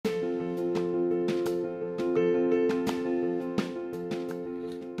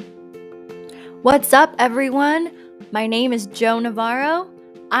What's up, everyone? My name is Joe Navarro.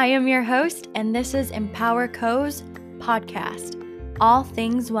 I am your host, and this is Empower Co's podcast, All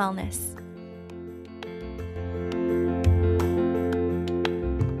Things Wellness.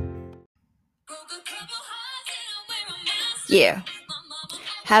 Yeah.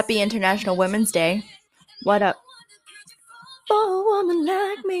 Happy International Women's Day. What up? For a woman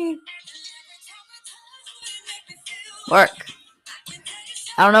like me. Work.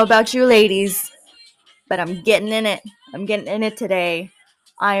 I don't know about you ladies, but I'm getting in it. I'm getting in it today.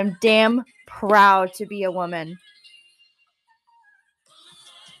 I am damn proud to be a woman.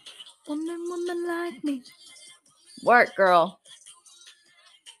 Woman like me. Work, girl.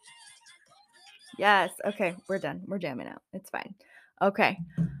 Yes. Okay, we're done. We're jamming out. It's fine. Okay.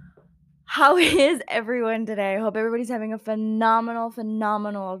 How is everyone today? I hope everybody's having a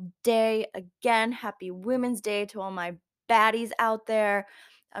phenomenal day. Again, happy Women's Day to all my baddies out there.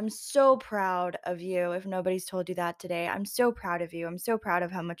 I'm so proud of you. If nobody's told you that today, I'm so proud of you. I'm so proud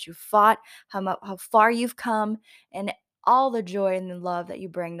of how much you fought, how far you've come, and all the joy and the love that you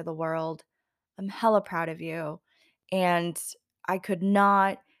bring to the world. I'm hella proud of you. And I could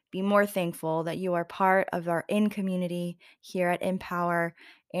not be more thankful that you are part of our community here at Empower.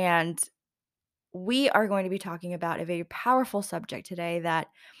 And we are going to be talking about a very powerful subject today that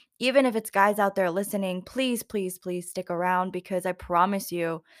even if it's guys out there listening, please stick around, because I promise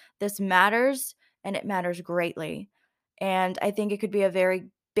you this matters, and it matters greatly. And I think it could be a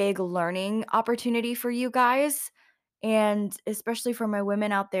very big learning opportunity for you guys, and especially for my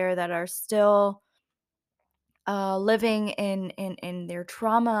women out there that are still living in their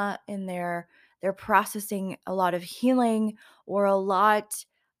trauma, in they're processing a lot of healing, or a lot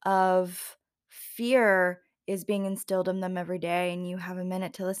of fear is being instilled in them every day, and you have a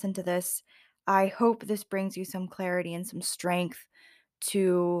minute to listen to this. I hope this brings you some clarity and some strength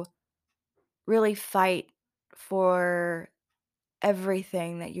to really fight for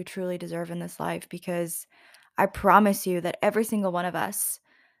everything that you truly deserve in this life, because I promise you that every single one of us,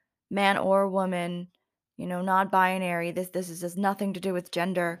 man or woman, non-binary, this has nothing to do with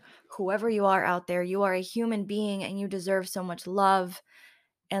gender. Whoever you are out there, you are a human being, and you deserve so much love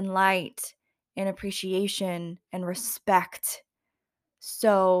and light and appreciation and respect.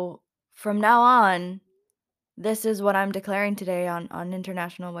 So from now on, this is what I'm declaring today on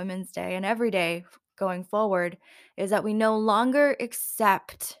International Women's Day, and every day going forward, is that we no longer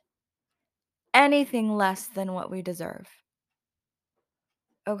accept anything less than what we deserve.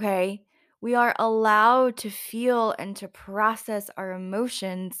 Okay? We are allowed to feel and to process our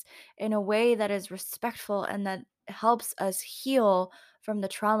emotions in a way that is respectful and that helps us heal from the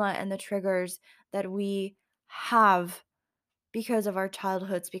trauma and the triggers that we have because of our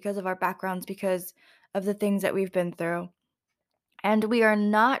childhoods, because of our backgrounds, because of the things that we've been through. And we are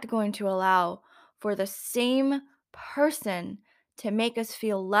not going to allow for the same person to make us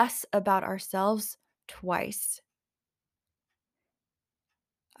feel less about ourselves twice.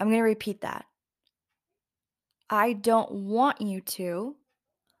 I'm going to repeat that. I don't want you to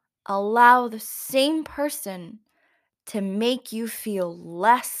allow the same person to make you feel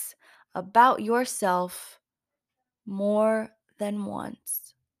less about yourself more than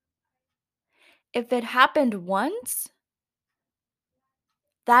once. If it happened once,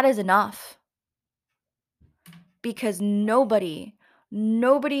 that is enough. Because nobody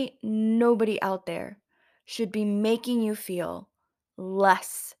out there should be making you feel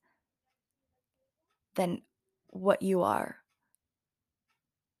less than what you are.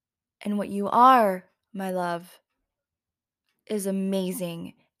 And what you are, my love, is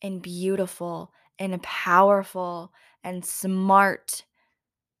amazing and beautiful and powerful and smart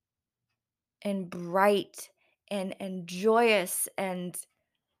and bright and joyous and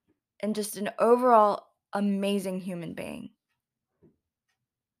just an overall amazing human being.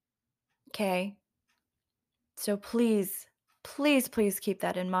 Okay? So please keep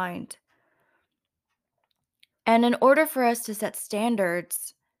that in mind. And in order for us to set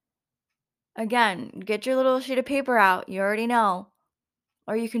standards, again, get your little sheet of paper out. You already know.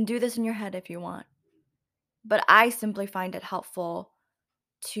 Or you can do this in your head if you want. But I simply find it helpful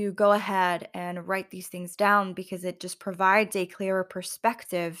to go ahead and write these things down, because it just provides a clearer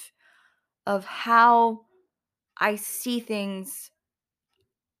perspective of how I see things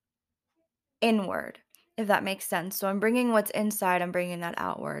inward, if that makes sense. So I'm bringing what's inside, I'm bringing that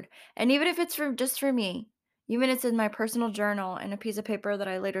outward. And even if it's just for me, even if it's in my personal journal and a piece of paper that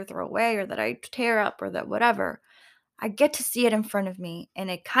I later throw away or that I tear up or that whatever, I get to see it in front of me, and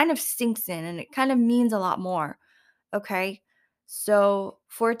it kind of sinks in, and it kind of means a lot more. Okay? So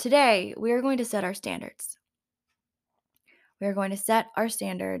for today, we are going to set our standards. We are going to set our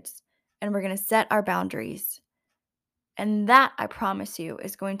standards, and we're going to set our boundaries. And that, I promise you,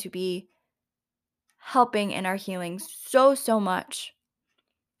 is going to be helping in our healing so, so much.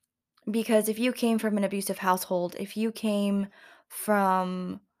 Because if you came from an abusive household, if you came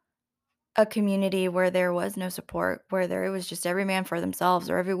from a community where there was no support, where there it was just every man for themselves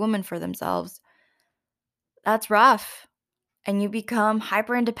or every woman for themselves, that's rough. And you become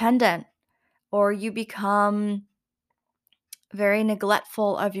hyper independent, or you become very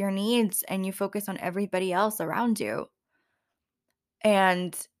neglectful of your needs and you focus on everybody else around you.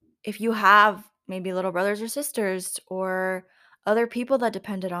 And if you have maybe little brothers or sisters or other people that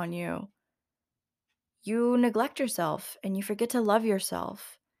depended on you, you neglect yourself and you forget to love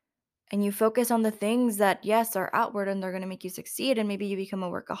yourself. And you focus on the things that, yes, are outward and they're going to make you succeed. And maybe you become a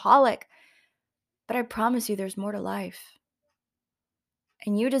workaholic. But I promise you, there's more to life.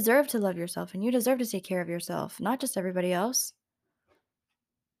 And you deserve to love yourself and you deserve to take care of yourself, not just everybody else.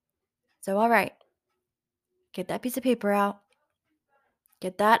 So, all right, get that piece of paper out,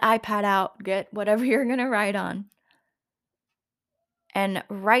 get that iPad out, get whatever you're going to write on, and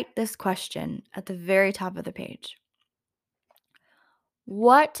write this question at the very top of the page.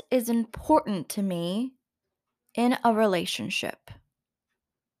 What is important to me in a relationship?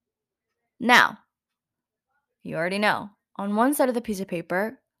 Now, you already know. On one side of the piece of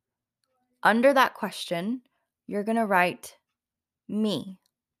paper, under that question, you're going to write me,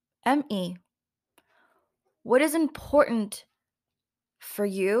 M-E. What is important for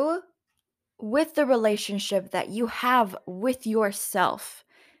you with the relationship that you have with yourself?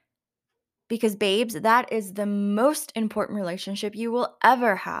 Because, babes, that is the most important relationship you will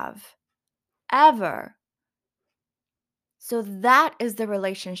ever have. Ever. So, that is the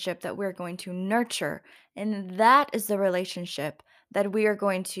relationship that we're going to nurture. And that is the relationship that we are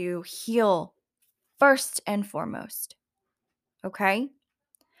going to heal first and foremost. Okay?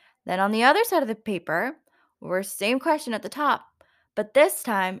 Then on the other side of the paper, we're same question at the top, but this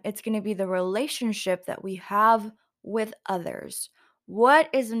time it's going to be the relationship that we have with others. What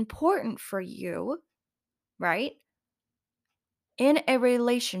is important for you, right? In a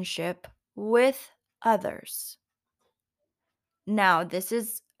relationship with others. Now, this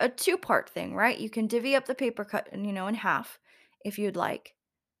is a two-part thing, right? You can divvy up the paper cut, in half if you'd like.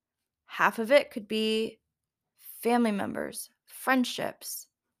 Half of it could be family members, friendships,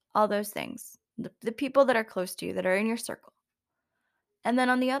 all those things. The people that are close to you, that are in your circle. And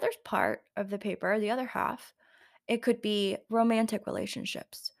then on the other part of the paper, the other half, it could be romantic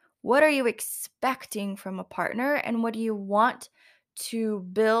relationships. What are you expecting from a partner, and what do you want to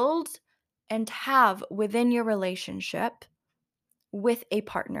build and have within your relationship with a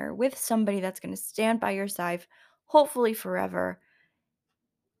partner, with somebody that's going to stand by your side, hopefully forever?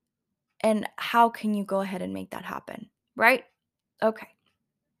 And how can you go ahead and make that happen, right? Okay.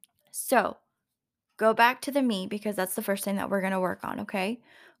 So, go back to the me, because that's the first thing that we're going to work on, okay?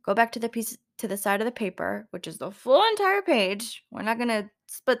 Go back to the piece to the side of the paper, which is the full entire page. We're not going to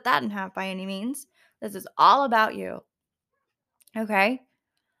split that in half by any means. This is all about you. Okay?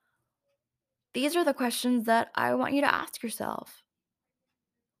 These are the questions that I want you to ask yourself.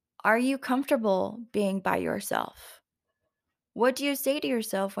 Are you comfortable being by yourself? What do you say to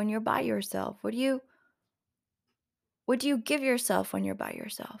yourself when you're by yourself? What do you give yourself when you're by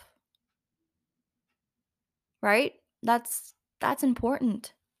yourself? Right? That's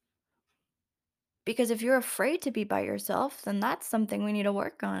important. Because if you're afraid to be by yourself, then that's something we need to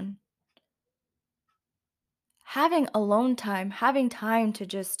work on. Having alone time, having time to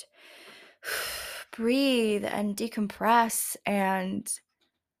just breathe and decompress and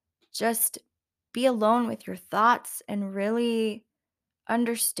just be alone with your thoughts and really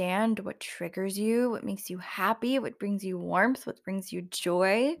understand what triggers you, what makes you happy, what brings you warmth, what brings you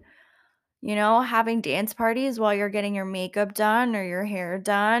joy. Having dance parties while you're getting your makeup done or your hair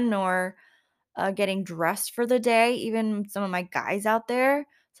done, or getting dressed for the day. Even some of my guys out there,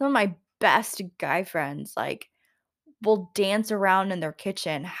 some of my best guy friends, like, will dance around in their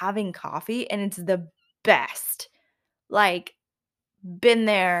kitchen having coffee, and it's the best. Like, been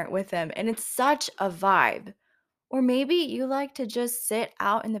there with them, and it's such a vibe. Or maybe you like to just sit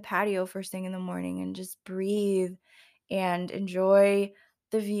out in the patio first thing in the morning and just breathe and enjoy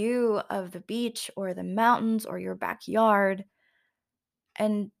the view of the beach or the mountains or your backyard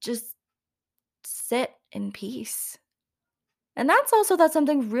and just sit in peace. And that's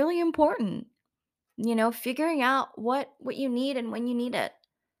something really important. Figuring out what you need and when you need it.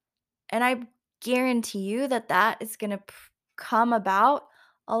 And I guarantee you that that is going to come about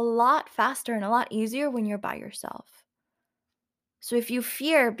a lot faster and a lot easier when you're by yourself. So if you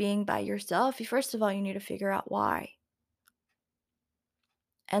fear being by yourself, first of all, you need to figure out why.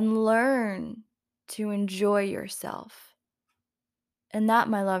 and learn to enjoy yourself. And that,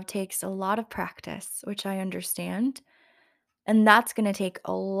 my love, takes a lot of practice, which I understand. And that's going to take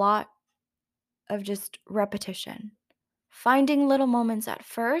a lot of just repetition. Finding little moments at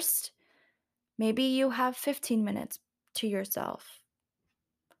first. Maybe you have 15 minutes to yourself.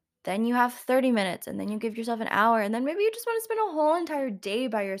 Then you have 30 minutes, and then you give yourself an hour. And then maybe you just want to spend a whole entire day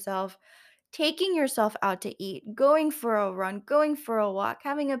by yourself, taking yourself out to eat, going for a run, going for a walk,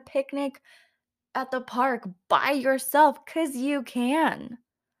 having a picnic at the park by yourself because you can.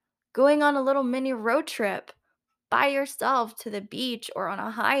 Going on a little mini road trip by yourself to the beach or on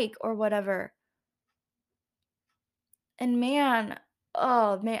a hike or whatever. And man,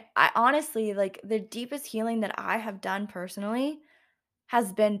 oh man, I honestly like the deepest healing that I have done personally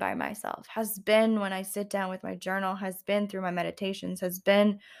has been by myself, has been when I sit down with my journal, has been through my meditations, has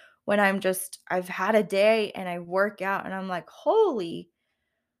been when I've had a day and I work out and I'm like, holy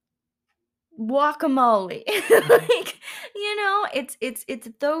guacamole. Like, it's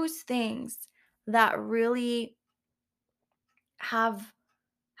those things that really have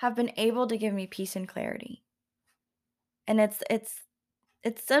have been able to give me peace and clarity. And it's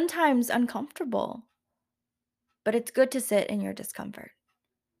sometimes uncomfortable, but it's good to sit in your discomfort.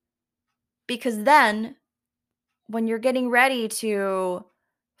 Because then when you're getting ready to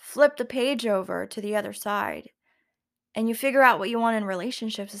flip the page over to the other side and you figure out what you want in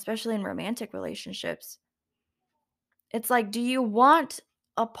relationships, especially in romantic relationships, it's like, do you want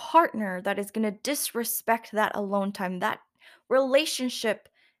a partner that is going to disrespect that alone time, that relationship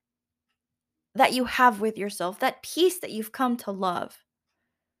that you have with yourself, that peace that you've come to love?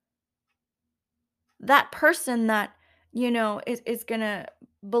 That person that, is going to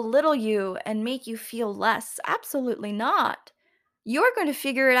belittle you and make you feel less? Absolutely not. You're going to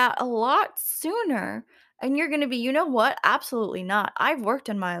figure it out a lot sooner. And you're going to be, you know what? Absolutely not. I've worked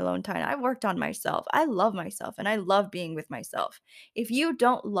on my alone time. I've worked on myself. I love myself and I love being with myself. If you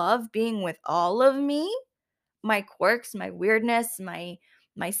don't love being with all of me, my quirks, my weirdness, my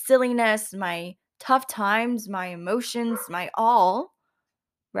silliness, my tough times, my emotions, my all,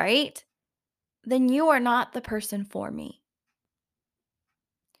 right? Then you are not the person for me.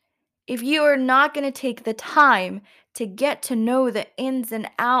 If you are not going to take the time to get to know the ins and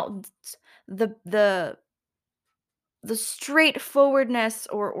outs, the the straightforwardness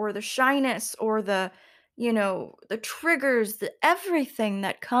or the shyness or the triggers, the everything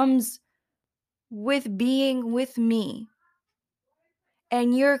that comes with being with me,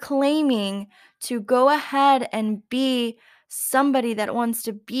 and you're claiming to go ahead and be somebody that wants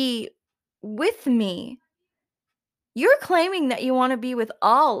to be with me, you're claiming that you want to be with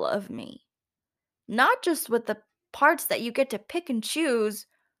all of me, not just with the parts that you get to pick and choose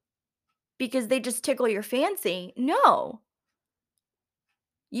because they just tickle your fancy. No.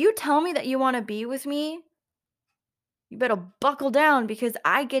 You tell me that you want to be with me, you better buckle down because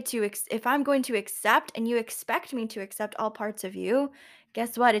I get to, if I'm going to accept and you expect me to accept all parts of you,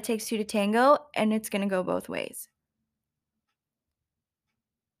 guess what? It takes two to tango and it's going to go both ways.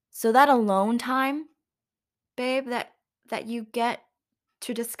 So that alone time, babe, that you get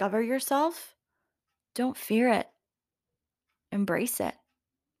to discover yourself, don't fear it. Embrace it.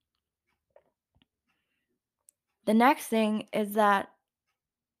 The next thing is that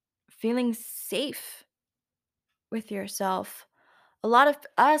feeling safe with yourself. A lot of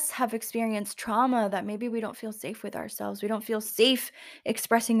us have experienced trauma that maybe we don't feel safe with ourselves. We don't feel safe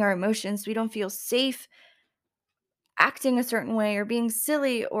expressing our emotions. We don't feel safe acting a certain way or being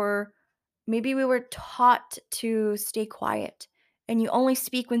silly, or maybe we were taught to stay quiet and you only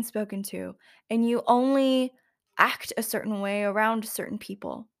speak when spoken to and you only act a certain way around certain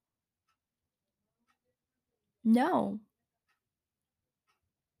people. No.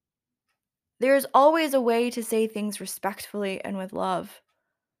 There's always a way to say things respectfully and with love,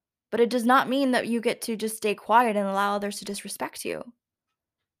 but it does not mean that you get to just stay quiet and allow others to disrespect you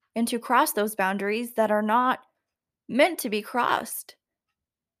and to cross those boundaries that are not meant to be crossed,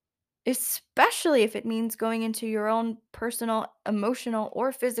 especially if it means going into your own personal, emotional,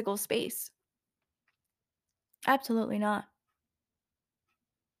 or physical space. Absolutely not.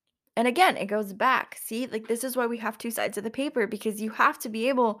 And again, it goes back. See, like this is why we have two sides of the paper, because you have to be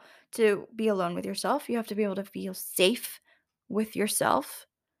able to be alone with yourself. You have to be able to feel safe with yourself.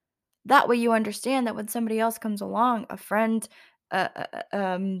 That way you understand that when somebody else comes along, a friend, a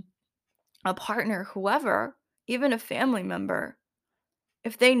partner, whoever, even a family member,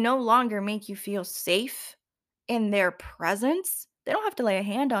 if they no longer make you feel safe in their presence, they don't have to lay a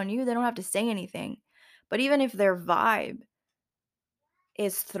hand on you, they don't have to say anything. But even if their vibe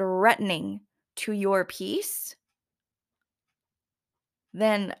is threatening to your peace,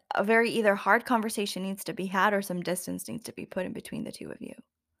 then a very either hard conversation needs to be had or some distance needs to be put in between the two of you.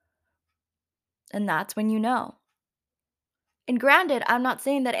 And that's when you know. And granted, I'm not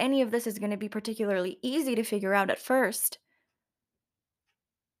saying that any of this is going to be particularly easy to figure out at first,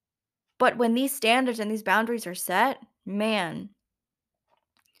 but when these standards and these boundaries are set, man,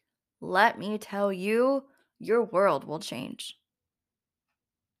 let me tell you, your world will change.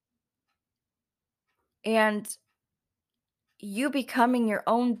 And you becoming your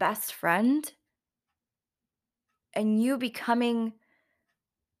own best friend and you becoming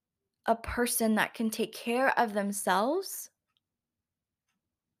a person that can take care of themselves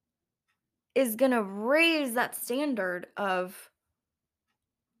is going to raise that standard of,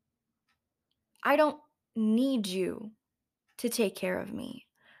 I don't need you to take care of me.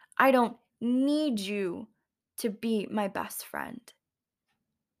 I don't need you to be my best friend.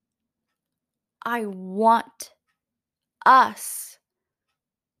 I want us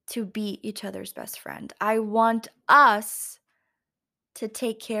to be each other's best friend. I want us to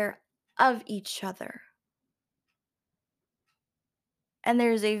take care of each other. And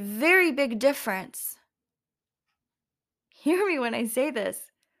there's a very big difference. Hear me when I say this,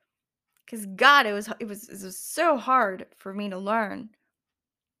 because God, it was so hard for me to learn.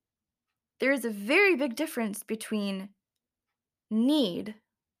 There is a very big difference between need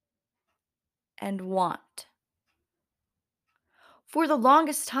and want. For the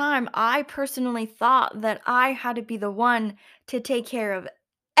longest time, I personally thought that I had to be the one to take care of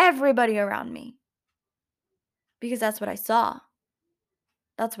everybody around me because that's what I saw.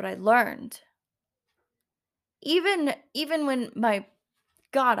 That's what I learned. Even when my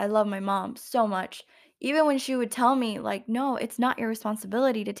God, I love my mom so much. Even when she would tell me like, "No, it's not your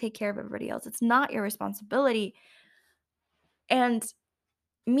responsibility to take care of everybody else. It's not your responsibility." And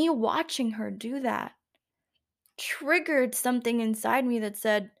me watching her do that triggered something inside me that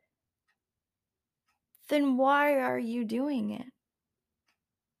said, "Then why are you doing it?"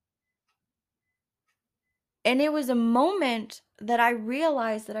 And it was a moment that I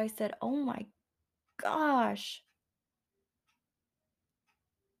realized that I said, "Oh my gosh."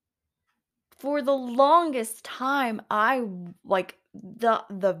 For the longest time, like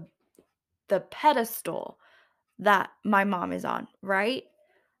the pedestal that my mom is on, right?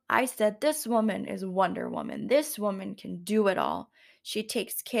 I said, "This woman is Wonder Woman. This woman can do it all. She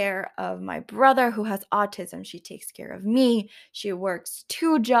takes care of my brother who has autism. She takes care of me. She works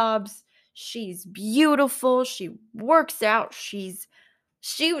 2 jobs. She's beautiful. She works out. She's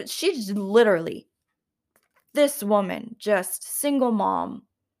literally this woman, just single mom,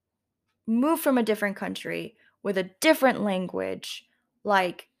 moved from a different country with a different language,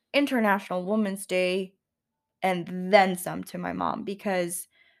 like International Women's Day and then some to my mom because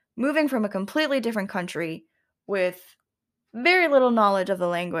moving from a completely different country with very little knowledge of the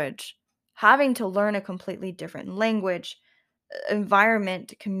language, having to learn a completely different language,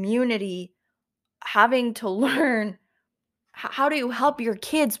 environment, community, having to learn how do you help your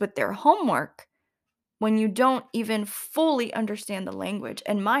kids with their homework when you don't even fully understand the language.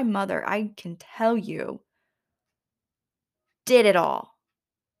 And my mother, I can tell you, did it all.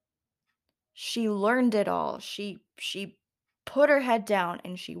 She learned it all. She put her head down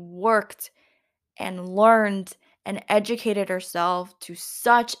and she worked and learned and educated herself to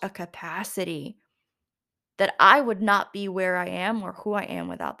such a capacity that I would not be where I am or who I am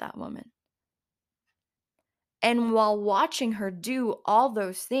without that woman. And while watching her do all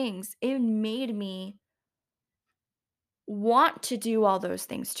those things, it made me want to do all those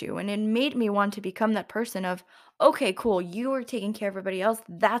things too. And it made me want to become that person of, okay, cool, you are taking care of everybody else.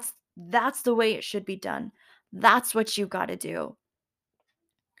 That's the way it should be done. That's what you got to do.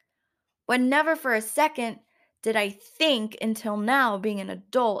 But never for a second did I think until now, being an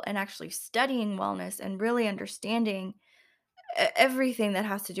adult and actually studying wellness and really understanding everything that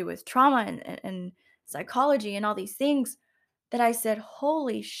has to do with trauma and psychology and all these things, that I said,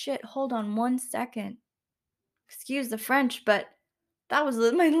 holy shit, hold on one second. Excuse the French, but that was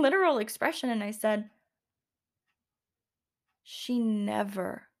my literal expression. And I said, she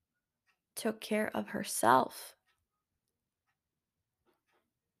never took care of herself.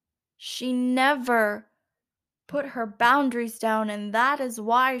 She never put her boundaries down, and that is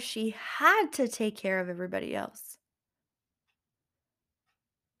why she had to take care of everybody else.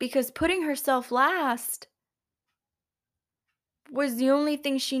 Because putting herself last was the only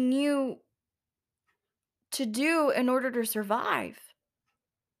thing she knew to do in order to survive.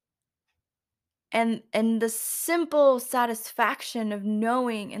 And the simple satisfaction of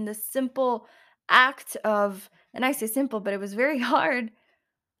knowing and the simple act of, and I say simple, but it was very hard,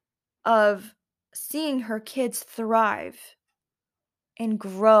 of seeing her kids thrive and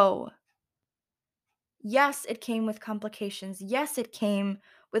grow. Yes, it came with complications. Yes, it came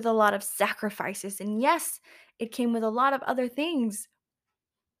with a lot of sacrifices. And yes, it came with a lot of other things,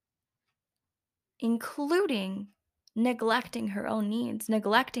 including neglecting her own needs,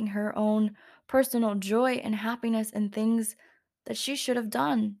 neglecting her own personal joy and happiness and things that she should have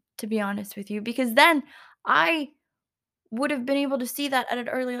done, to be honest with you. Because then I would have been able to see that at an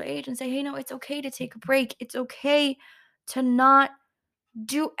earlier age and say, hey, no, it's okay to take a break. It's okay to not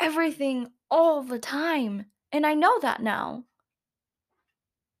do everything all the time. And I know that now.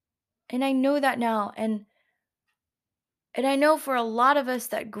 And I know that now. And I know for a lot of us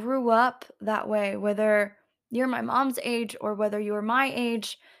that grew up that way, whether you're my mom's age or whether you're my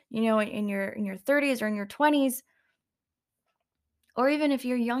age, in your 30s or in your 20s, or even if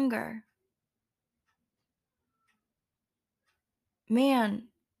you're younger, man,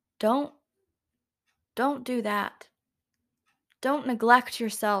 don't don't do that. Don't neglect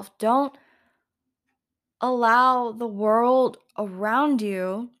yourself. Don't allow the world around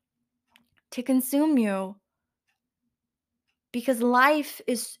you to consume you, because life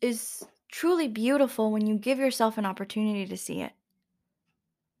is truly beautiful when you give yourself an opportunity to see it.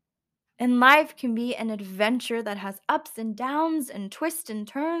 And life can be an adventure that has ups and downs and twists and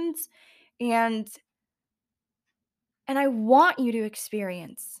turns, and I want you to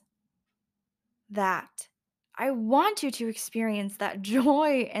experience that. I want you to experience that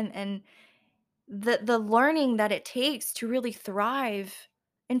joy and the learning that it takes to really thrive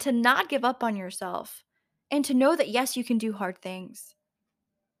and to not give up on yourself and to know that yes, you can do hard things.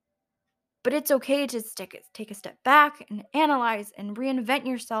 But it's okay to take a step back and analyze and reinvent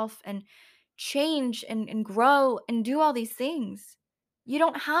yourself and change and grow and do all these things. You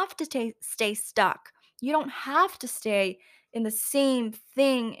don't have to stay stuck. You don't have to stay in the same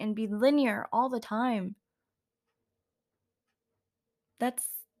thing and be linear all the time. That's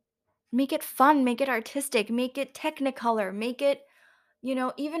Make it fun, make it artistic, make it technicolor, make it,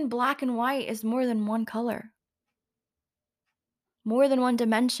 even black and white is more than one color, more than one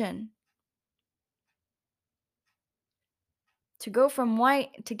dimension. To go from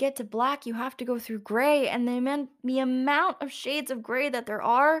white to get to black, you have to go through gray, and the amount of shades of gray that there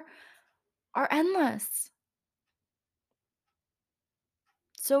are endless.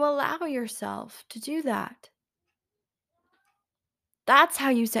 So allow yourself to do that. That's how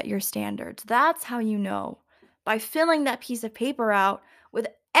you set your standards. That's how you know. By filling that piece of paper out with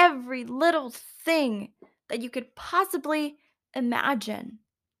every little thing that you could possibly imagine,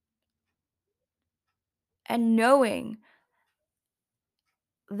 and knowing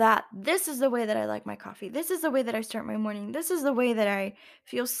that this is the way that I like my coffee. This is the way that I start my morning. This is the way that I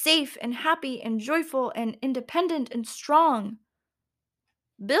feel safe and happy and joyful and independent and strong.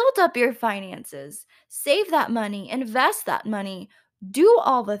 Build up your finances. Save that money. Invest that money. Do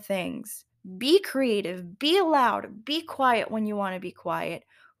all the things. Be creative. Be loud. Be quiet when you want to be quiet.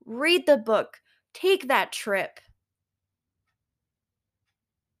 Read the book. Take that trip.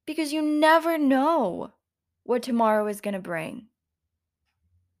 Because you never know what tomorrow is going to bring.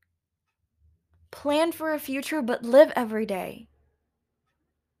 Plan for a future, but live every day.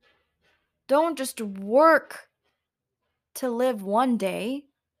 Don't just work to live one day.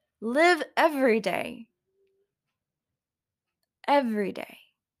 Live every day. Every day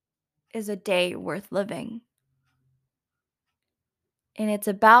is a day worth living. And it's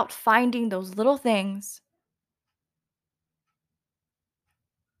about finding those little things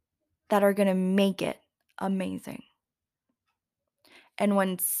that are going to make it amazing. And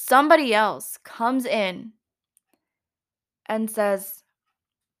when somebody else comes in and says,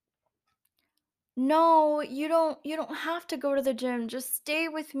 "No, you don't have to go to the gym. Just stay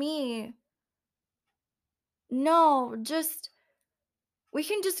with me. No, just we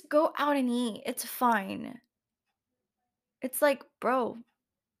can just go out and eat. It's fine." It's like, "Bro,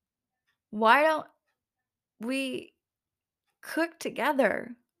 why don't we cook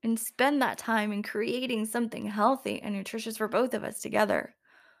together and spend that time in creating something healthy and nutritious for both of us together?"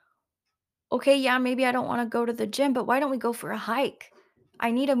 Okay, yeah, maybe I don't want to go to the gym, but why don't we go for a hike? I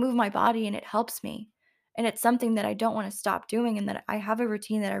need to move my body and it helps me. And it's something that I don't want to stop doing, and that I have a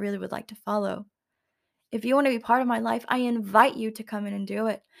routine that I really would like to follow. If you want to be part of my life, I invite you to come in and do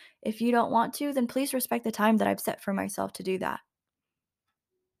it. If you don't want to, then please respect the time that I've set for myself to do that.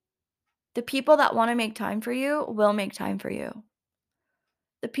 The people that want to make time for you will make time for you.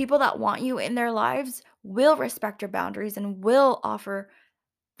 The people that want you in their lives will respect your boundaries and will offer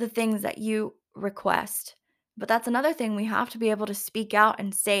the things that you request. But that's another thing. We have to be able to speak out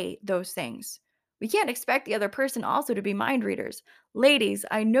and say those things. We can't expect the other person also to be mind readers. Ladies,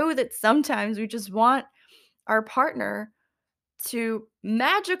 I know that sometimes we just want our partner to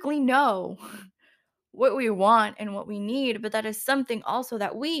magically know what we want and what we need, but that is something also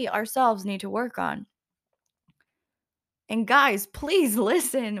that we ourselves need to work on. And guys, please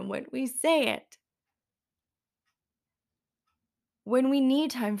listen when we say it. When we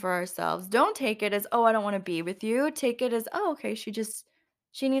need time for ourselves, don't take it as, "Oh, I don't want to be with you." Take it as, "Oh, okay,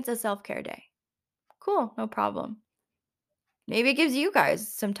 she needs a self-care day." Cool, no problem. Maybe it gives you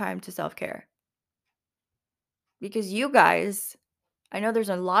guys some time to self-care because you guys, I know there's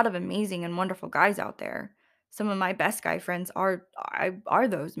a lot of amazing and wonderful guys out there. Some of my best guy friends are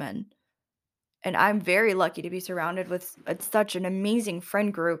those men. And I'm very lucky to be surrounded with such an amazing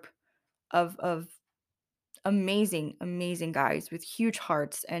friend group of amazing, amazing guys with huge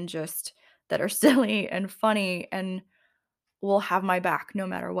hearts and just that are silly and funny and will have my back no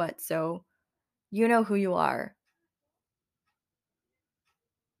matter what. So, you know who you are.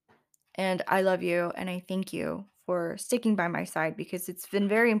 And I love you and I thank you for sticking by my side because it's been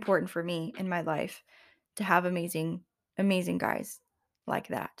very important for me in my life to have amazing, amazing guys like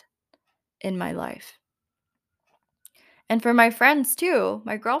that in my life. And for my friends too,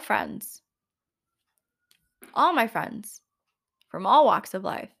 my girlfriends, all my friends from all walks of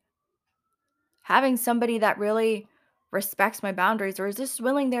life. Having somebody that really respects my boundaries or is just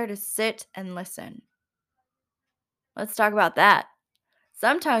willing there to sit and listen. Let's talk about that.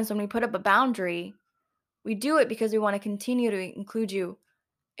 Sometimes when we put up a boundary, we do it because we want to continue to include you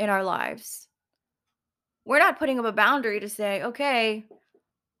in our lives. We're not putting up a boundary to say, okay,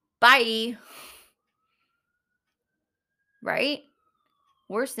 bye, right?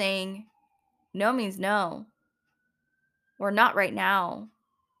 We're saying no means no, or not right now.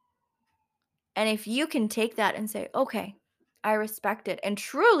 And if you can take that and say, okay, I respect it and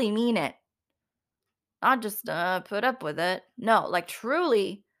truly mean it, not just put up with it. No, like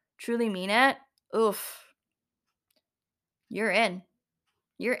truly, truly mean it. Oof, you're in.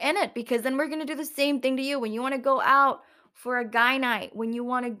 You're in it because then we're going to do the same thing to you when you want to go out for a guy night, when you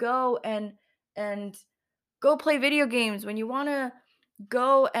want to go and go play video games, when you want to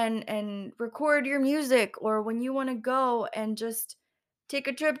go and record your music or when you want to go and just take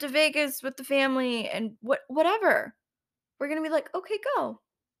a trip to Vegas with the family and whatever. We're going to be like, "Okay, go."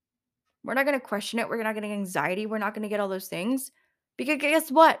 We're not going to question it. We're not getting anxiety. We're not going to get all those things. Because guess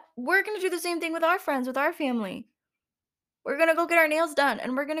what? We're going to do the same thing with our friends, with our family. We're going to go get our nails done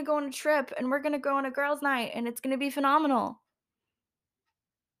and we're going to go on a trip and we're going to go on a girls' night and it's going to be phenomenal.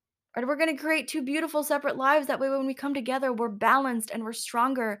 Or we're going to create two beautiful separate lives. That way, when we come together, we're balanced and we're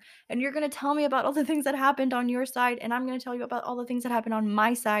stronger. And you're going to tell me about all the things that happened on your side. And I'm going to tell you about all the things that happened on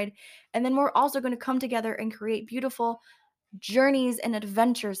my side. And then we're also going to come together and create beautiful journeys and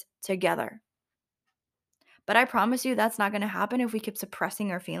adventures together. But I promise you that's not going to happen if we keep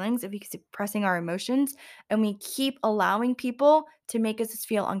suppressing our feelings, if we keep suppressing our emotions, and we keep allowing people to make us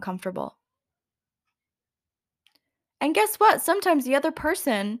feel uncomfortable. And guess what? Sometimes the other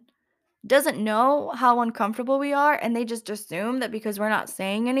person doesn't know how uncomfortable we are, and they just assume that because we're not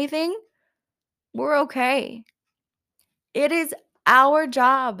saying anything, we're okay. It is our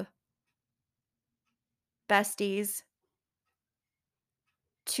job, besties,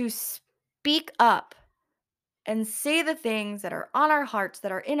 to speak up and say the things that are on our hearts,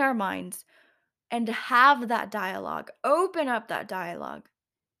 that are in our minds, and to have that dialogue, open up that dialogue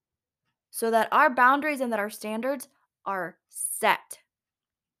so that our boundaries and that our standards are set.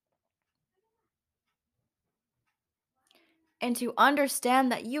 And to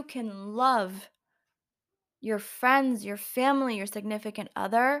understand that you can love your friends, your family, your significant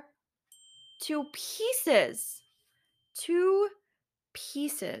other to pieces. To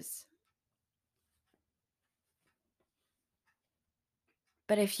pieces.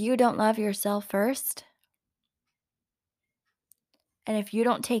 But if you don't love yourself first, and if you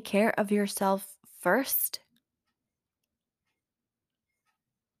don't take care of yourself first,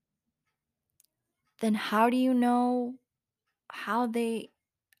 then how do you know how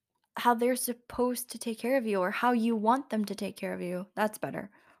they're supposed to take care of you or how you want them to take care of you? That's better.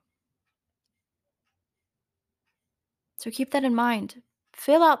 So keep that in mind.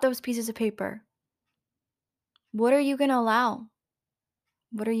 Fill out those pieces of paper. What are you going to allow?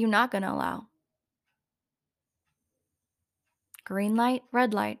 What are you not going to allow? Green light,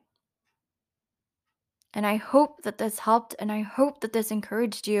 red light. And I hope that this helped and I hope that this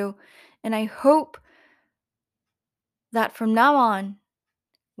encouraged you. And I hope that from now on,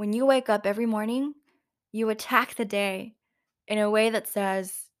 when you wake up every morning, you attack the day in a way that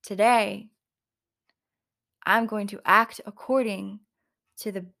says, today, I'm going to act according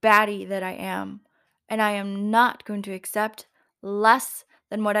to the baddie that I am. And I am not going to accept less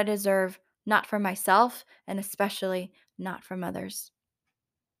than what I deserve, not for myself, and especially not from others.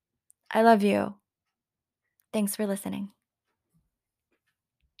 I love you. Thanks for listening.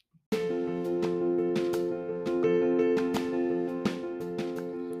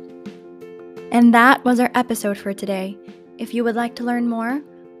 And that was our episode for today. If you would like to learn more,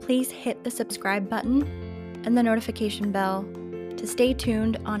 please hit the subscribe button and the notification bell to stay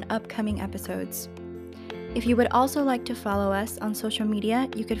tuned on upcoming episodes. If you would also like to follow us on social media,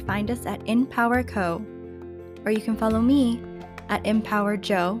 you could find us at Empower Co. Or you can follow me at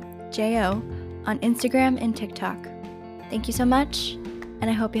EmpowerJo, J-O, on Instagram and TikTok. Thank you so much, and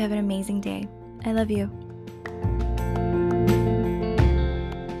I hope you have an amazing day. I love you.